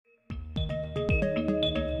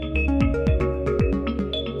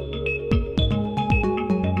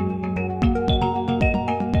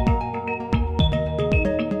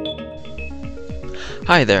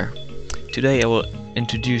Hi there. Today I will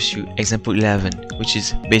introduce you example 11, which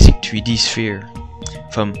is basic 3D sphere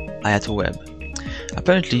from Ayatoweb.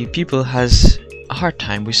 Apparently people has a hard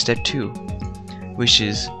time with step 2, which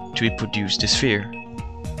is to reproduce the sphere.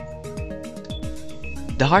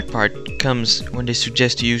 The hard part comes when they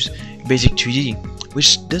suggest to use basic 3D,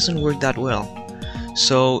 which doesn't work that well.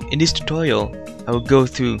 So in this tutorial I will go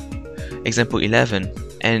through example 11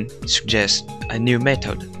 and suggest a new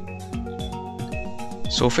method.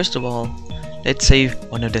 So first of all, let's save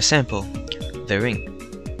one of the sample, the ring.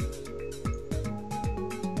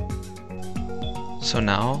 So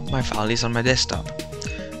now my file is on my desktop.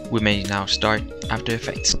 We may now start After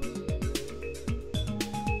Effects.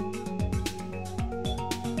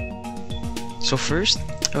 So first,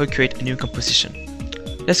 I will create a new composition.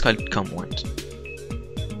 Let's call it Com1.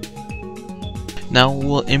 Now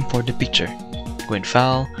we'll import the picture. Go in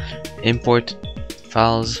File, Import,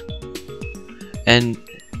 Files, and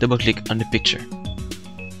double click on the picture,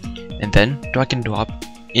 and then drag and drop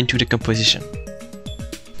into the composition.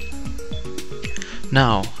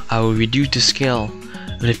 Now I will reduce the scale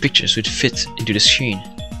of the picture so it fits into the screen.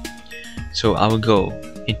 So I will go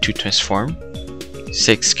into Transform,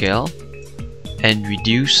 Select Scale, and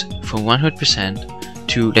reduce from 100%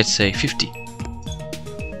 to, let's say, 50.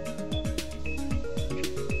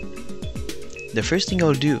 The first thing I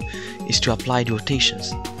will do is to apply the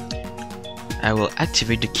rotations. I will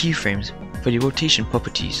activate the keyframes for the rotation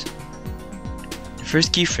properties. The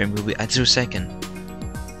first keyframe will be at 0 seconds,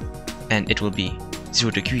 and it will be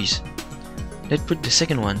 0 degrees. Let's put the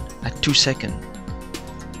second one at 2 seconds,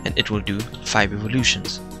 and it will do 5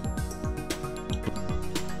 revolutions.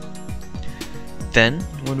 Then,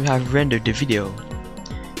 when we have rendered the video,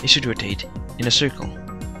 it should rotate in a circle.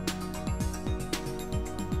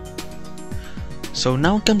 So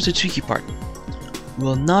now comes the tricky part. We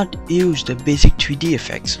will not use the basic 3D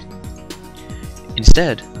effects.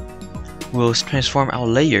 Instead, we will transform our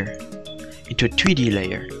layer into a 3D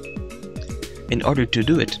layer. In order to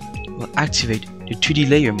do it, we'll activate the 3D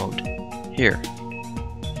layer mode here.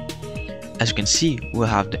 As you can see, we'll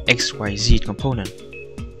have the XYZ component.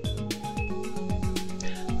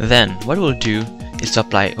 Then, what we'll do is to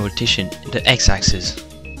apply a rotation to the X-axis,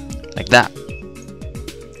 like that.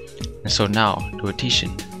 And so now the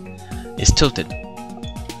rotation is tilted.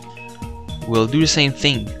 We'll do the same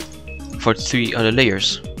thing for 3 other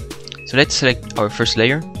layers. So let's select our first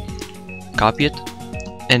layer, copy it,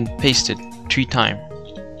 and paste it 3 times.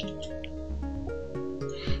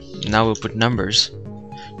 Now we'll put numbers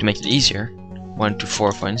to make it easier, 1 to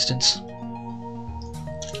 4 for instance.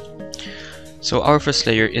 So our first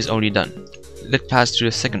layer is already done. Let's pass to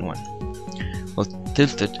the second one. We'll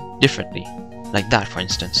tilt it differently, like that for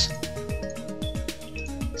instance.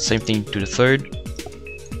 Same thing to the third.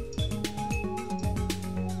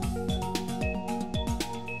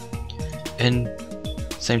 And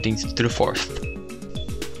same thing to the fourth.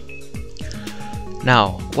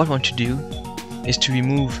 Now what I want to do is to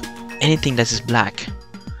remove anything that is black,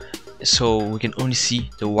 so we can only see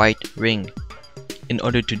the white ring. In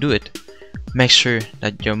order to do it, make sure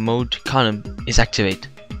that your mode column is activated.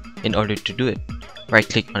 In order to do it, right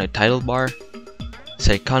click on the title bar,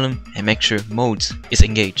 select column, and make sure modes is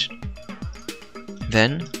engaged.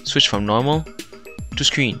 Then switch from normal to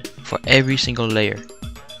screen for every single layer.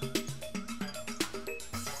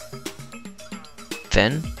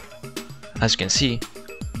 Then, as you can see,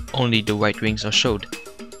 only the white rings are showed.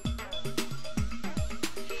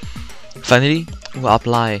 Finally, we'll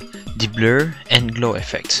apply the blur and glow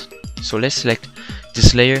effects. So let's select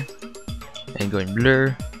this layer and go in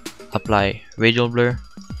blur, apply radial blur,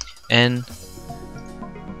 and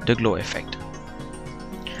the glow effect.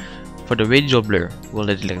 For the radial blur, we'll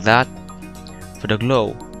let it like that. For the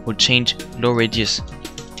glow, we'll change glow radius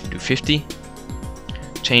to 50,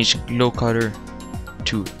 change glow color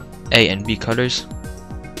to A and B colors.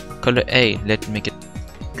 Color A, let's make it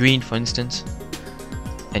green for instance,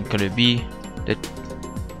 and color B, let's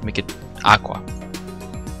make it aqua.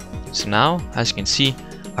 So now, as you can see,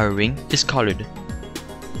 our ring is colored.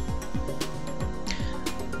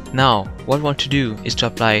 Now, what we want to do is to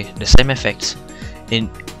apply the same effects in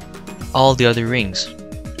all the other rings.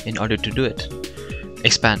 In order to do it,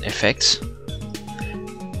 expand effects,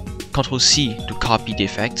 Ctrl C to copy the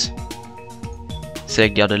effects,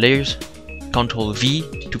 select the other layers, Ctrl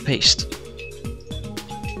V to paste.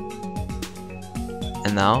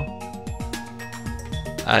 And now,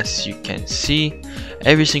 as you can see,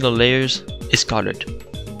 every single layer is colored.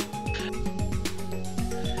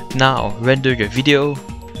 Now render your video,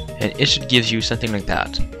 and it should give you something like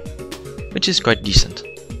that, which is quite decent.